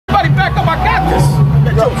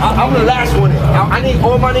I'm the last one. I need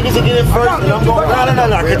all my niggas to get in first, and I'm going.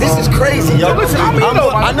 No, cause this is crazy, yo.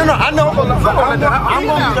 I know. I'm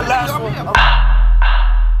gonna be the last one.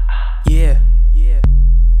 Yeah.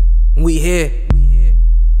 We here.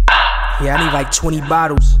 Yeah, I need like 20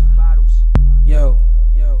 bottles. Yo,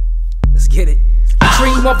 let's get it.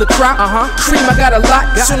 Cream of the crop, cream I got a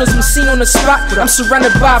lot. As soon as I'm seen on the spot, I'm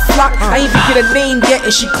surrounded by a flock. I ain't even get a name yet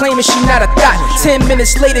and she claiming she not a thot. 10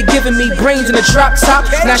 minutes later giving me brains in a drop top.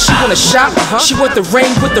 Now she wanna shop, she want the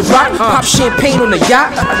rain with the rock. Pop champagne on the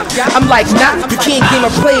yacht. I'm like, nah, you can't game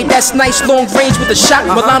or play. That's nice long range with a shot.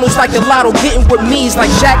 Milano's like the lotto, getting with me is like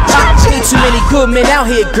jackpot. Ain't too many good men out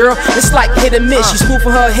here, girl. It's like hit or miss. She's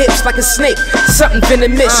moving her hips like a snake, something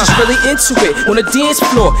venomous. She's really into it on the dance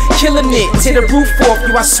floor, killing it. Tear the roof off,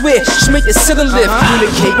 yo, I swear, she make the ceiling lift.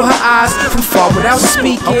 Communicate with her eyes from far without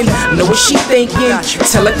speaking. Know what she thinking,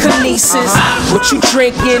 telekinesis. What you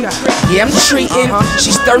drinking? Yeah, I'm treating.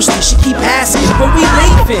 She's thirsty, she keep asking, when we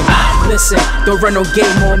leaving? Listen, don't run no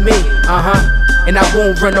game on me, and I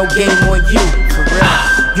won't run no game on you, for real.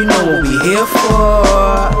 You know what we here for,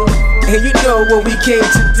 and you know what we came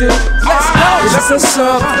to do. Let's go. This is a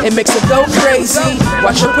song, it makes her go crazy.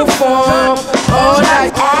 Watch her perform all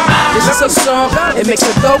night. This is a song, it makes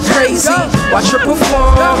her go crazy. Watch her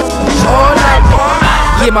perform all night.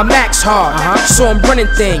 Yeah, my Mac's hard, so I'm running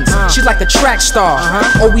things. She's like a track star,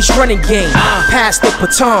 always running game. Pass the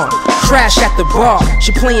baton, crash at the bar.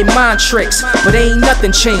 She playing mind tricks, but ain't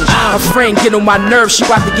nothing changed. Her friend get on my nerves, she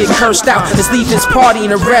about to get cursed out. Let's leave this party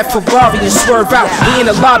in a red Ferrari and swerve out. We in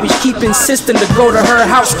the lobby, she keep insisting to go to her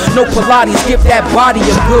house. No Pilates, give that body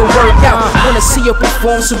a good workout. Wanna see her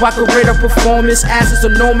perform, so I can rate her performance. Ass is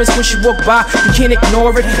enormous when she walk by, you can't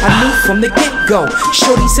ignore it. I knew from the get-go,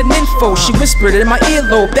 shorty's an info. She whispered it in my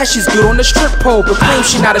earlobe that she's good on the strip pole, but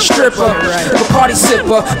claims she not a stripper, a party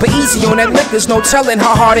sipper. But easy on that liquor, there's no telling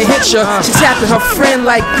how hard it hit ya. She tapping her friend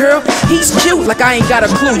like, girl, he's cute. Like I ain't got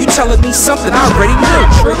a clue, you telling me something I already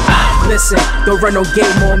knew. Listen, don't run no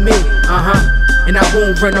game on me, and I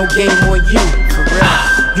won't run no game on you, for real.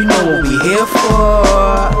 You know what we here for,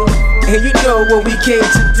 and you know what we came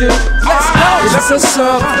to do. Let's go. This is a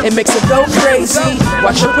song, it makes her go crazy.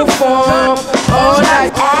 Watch her perform all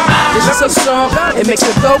night. This is a song, it makes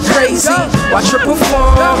her go crazy. Watch her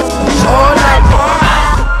perform all night.